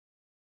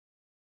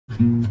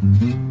Can't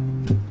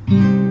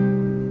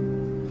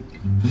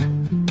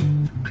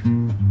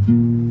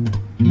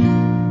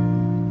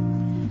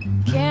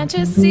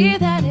you see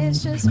that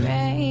it's just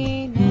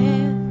raining?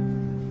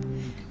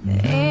 There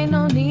ain't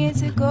no need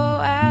to go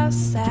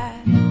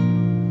outside. But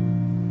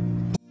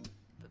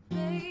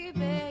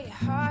baby, you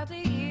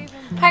hardly even...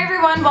 Hi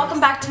everyone, welcome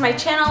back to my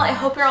channel. I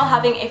hope you're all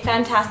having a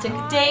fantastic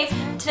day.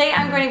 Today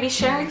I'm going to be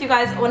sharing with you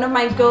guys one of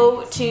my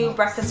go-to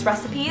breakfast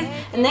recipes,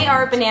 and they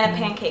are banana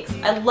pancakes.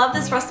 I love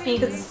this recipe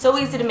because it's so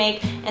easy to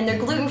make and they're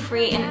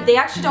gluten-free, and they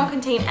actually don't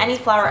contain any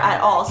flour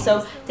at all,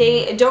 so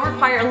they don't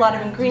require a lot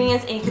of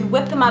ingredients and you can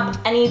whip them up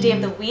any day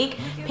of the week.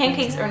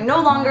 Pancakes are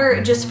no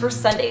longer just for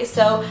Sundays,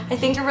 so I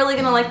think you're really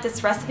going to like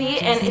this recipe,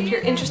 and if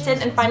you're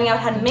interested in finding out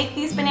how to make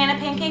these banana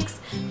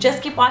pancakes,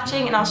 just keep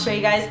watching and I'll show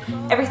you guys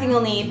everything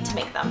you'll need to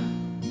make them.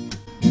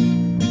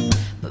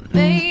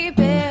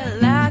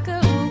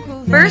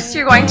 First,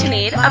 you're going to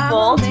need a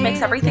bowl to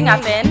mix everything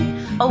up in,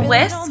 a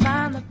whisk,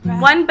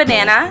 1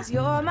 banana,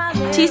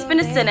 a teaspoon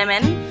of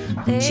cinnamon,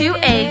 2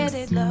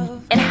 eggs,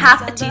 and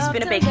half a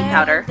teaspoon of baking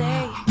powder.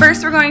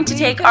 First, we're going to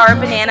take our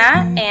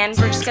banana and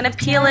we're just going to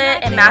peel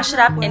it and mash it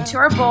up into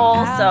our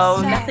bowl,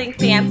 so nothing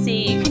fancy.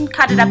 You can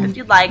cut it up if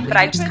you'd like, but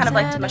I just kind of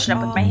like to mush it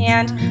up with my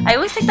hand. I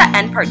always take that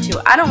end part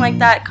too. I don't like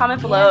that.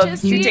 Comment below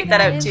if you take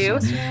that out too.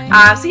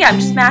 So yeah, I'm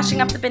just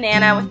mashing up the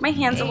banana with my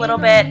hands a little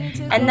bit,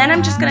 and then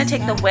I'm just going to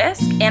take the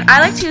whisk, and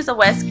I like to use a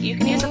whisk. You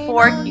can use a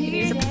fork, you can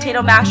use a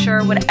potato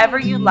masher, whatever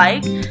you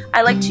like.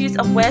 I like to use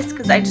a whisk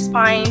because I just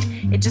find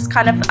it just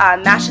kind of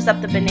mashes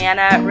up the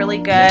banana really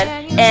good,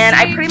 and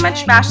I pretty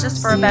much mash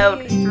this for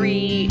about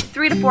 3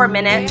 to 4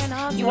 minutes.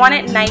 You want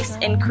it nice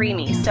and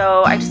creamy,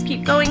 so I just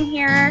keep going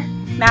here,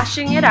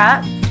 mashing it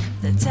up.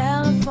 The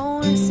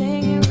telephone is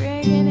singing,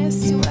 ringing,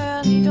 it's too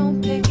early,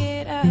 don't pick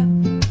it up.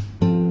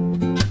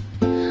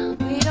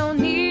 We don't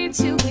need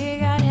to, we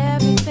got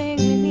everything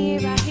we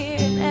need right here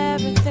and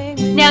everything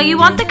we need. Now you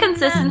want the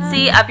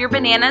consistency of your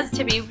bananas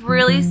to be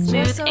really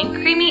smooth and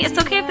creamy. It's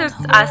okay if there's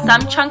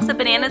some chunks of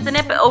bananas in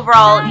it, but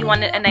overall you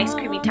want a nice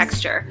creamy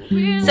texture.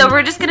 So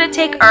we're just going to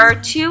take our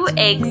 2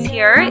 eggs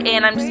here,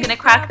 and I'm just going to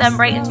crack them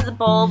right into the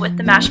bowl with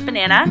the mashed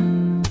banana.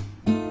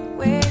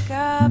 Wake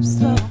up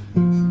slow.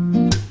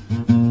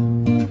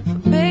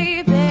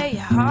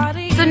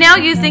 So now,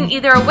 using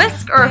either a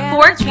whisk or a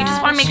fork, you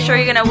just want to make sure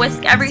you're going to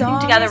whisk everything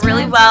together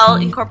really well,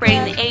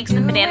 incorporating the eggs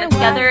and banana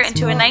together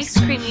into a nice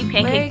creamy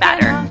pancake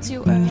batter.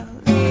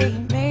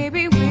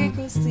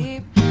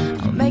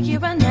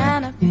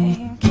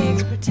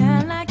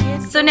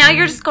 So now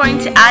you're just going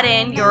to add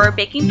in your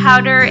baking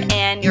powder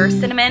and your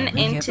cinnamon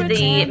into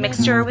the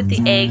mixture with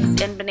the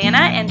eggs and banana,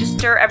 and just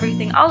stir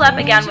everything all up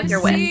again with your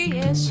whisk.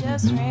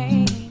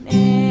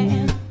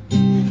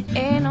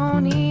 Ain't no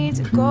need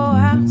to go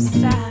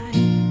outside.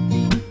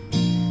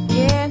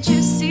 Can't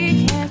you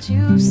see, can't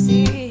you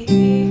see?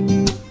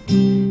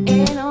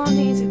 Ain't no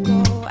need to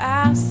go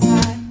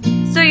outside.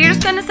 So you're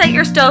just going to set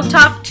your stove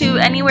top to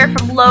anywhere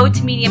from low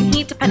to medium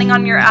heat depending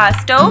on your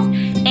stove,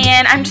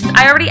 and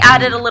I already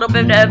added a little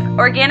bit of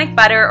organic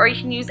butter, or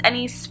you can use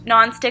any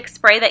non-stick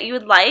spray that you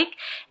would like,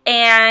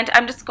 and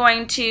I'm just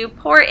going to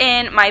pour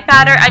in my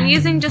batter. I'm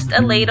using just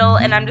a ladle,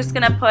 and I'm just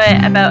going to put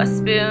about a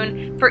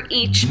spoon for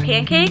each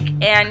pancake,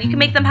 and you can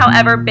make them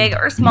however big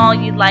or small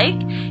you'd like.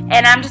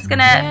 And I'm just going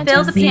to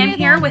fill the pan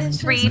here with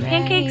 3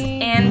 pancakes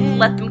and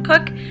let them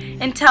cook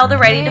until they're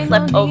ready to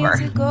flip over.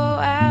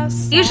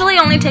 Usually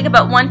only take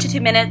about 1 to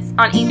 2 minutes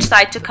on each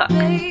side to cook.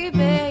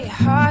 Baby, you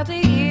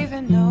hardly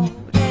even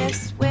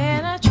notice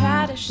when I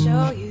try to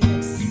show you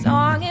this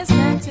song is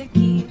meant to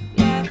keep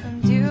you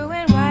from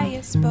doing what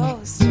you're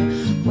supposed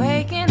to.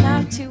 Waking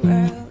up too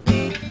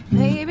early,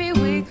 maybe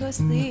we could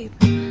sleep.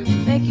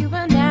 Make you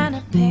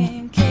banana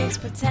pancakes,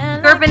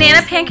 pretend Your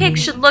banana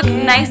pancakes should look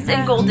nice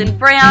and golden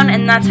brown,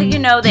 and that's how you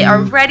know they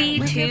are ready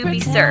to be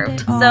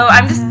served. So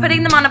I'm just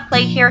putting them on a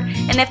plate here,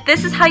 and if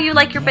this is how you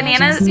like your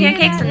banana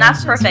pancakes, then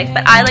that's perfect,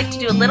 but I like to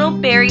do a little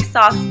berry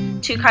sauce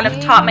to kind of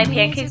top my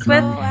pancakes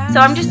with. So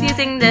I'm just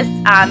using this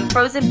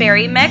frozen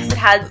berry mix. It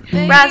has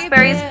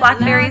raspberries,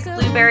 blackberries,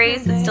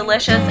 blueberries. It's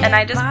delicious, and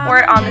I just pour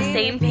it on the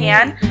same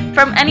pan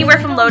from anywhere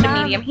from low to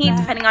medium heat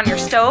depending on your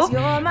stove,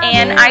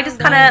 and I just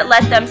kind of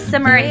let them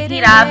simmer and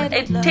heat up.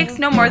 It takes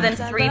no more than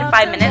 3 to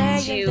 5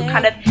 minutes to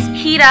kind of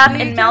heat up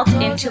and melt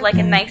into like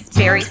a nice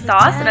berry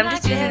sauce, and I'm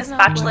just using a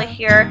spatula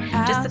here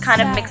just to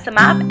kind of mix them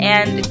up,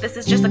 and this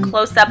is just a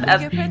close-up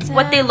of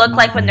what they look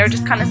like when they're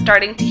just kind of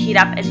starting to heat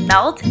up and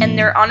melt, and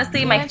they're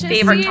honestly my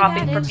favorite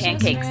topping for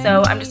pancakes.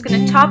 So I'm just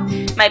going to top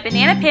my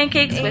banana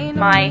pancakes with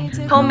my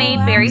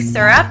homemade berry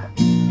syrup.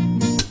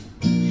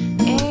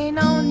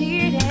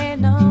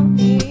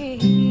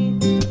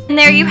 And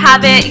there you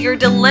have it, your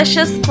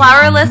delicious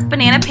flourless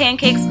banana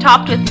pancakes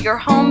topped with your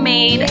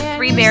homemade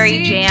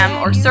 3-berry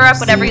jam or syrup,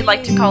 whatever you'd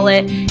like to call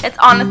it. It's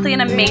honestly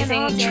an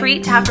amazing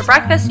treat to have for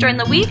breakfast during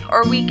the week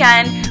or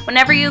weekend,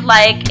 whenever you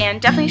like,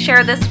 and definitely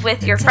share this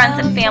with your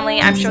friends and family.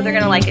 I'm sure they're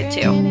going to like it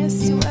too.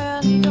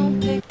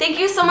 Thank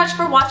you so much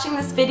for watching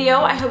this video.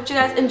 I hope you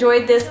guys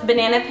enjoyed this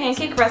banana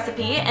pancake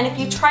recipe, and if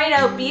you try it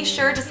out, be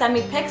sure to send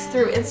me pics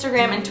through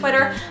Instagram and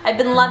Twitter. I've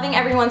been loving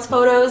everyone's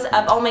photos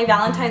of all my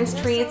Valentine's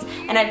treats,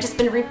 and I've just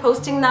been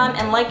reposting them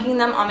and liking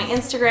them on my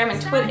Instagram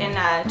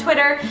and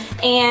Twitter.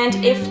 And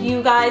if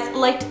you guys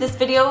liked this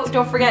video,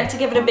 don't forget to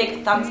give it a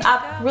big thumbs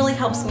up. It really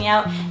helps me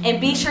out.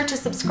 And be sure to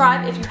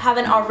subscribe if you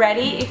haven't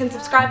already. You can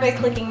subscribe by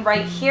clicking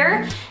right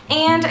here.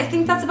 And I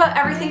think that's about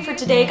everything for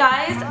today,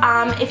 guys.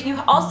 If you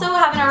also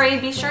haven't already,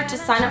 be sure to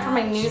sign up for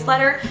my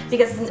newsletter,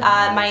 because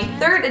my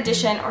 3rd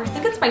edition, or I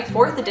think it's my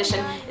 4th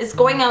edition, is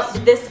going out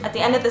at the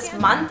end of this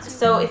month.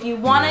 So if you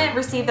want to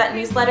receive that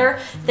newsletter,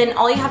 then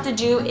all you have to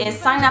do is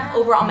sign up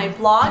over on my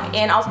blog,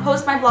 and I'll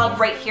post my blog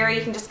right here.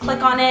 You can just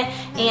click on it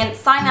and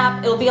sign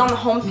up. It'll be on the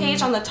home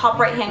page on the top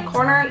right hand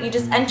corner. You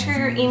just enter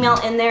your email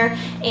in there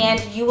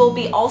and you will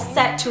be all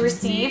set to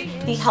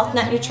receive the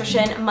HealthNut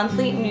Nutrition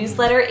monthly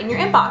newsletter in your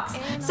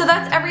inbox. So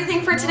that's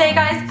everything for today,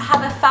 guys.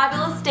 Have a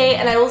fabulous day,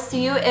 and I will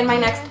see you in my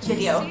next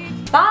video.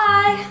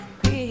 Bye!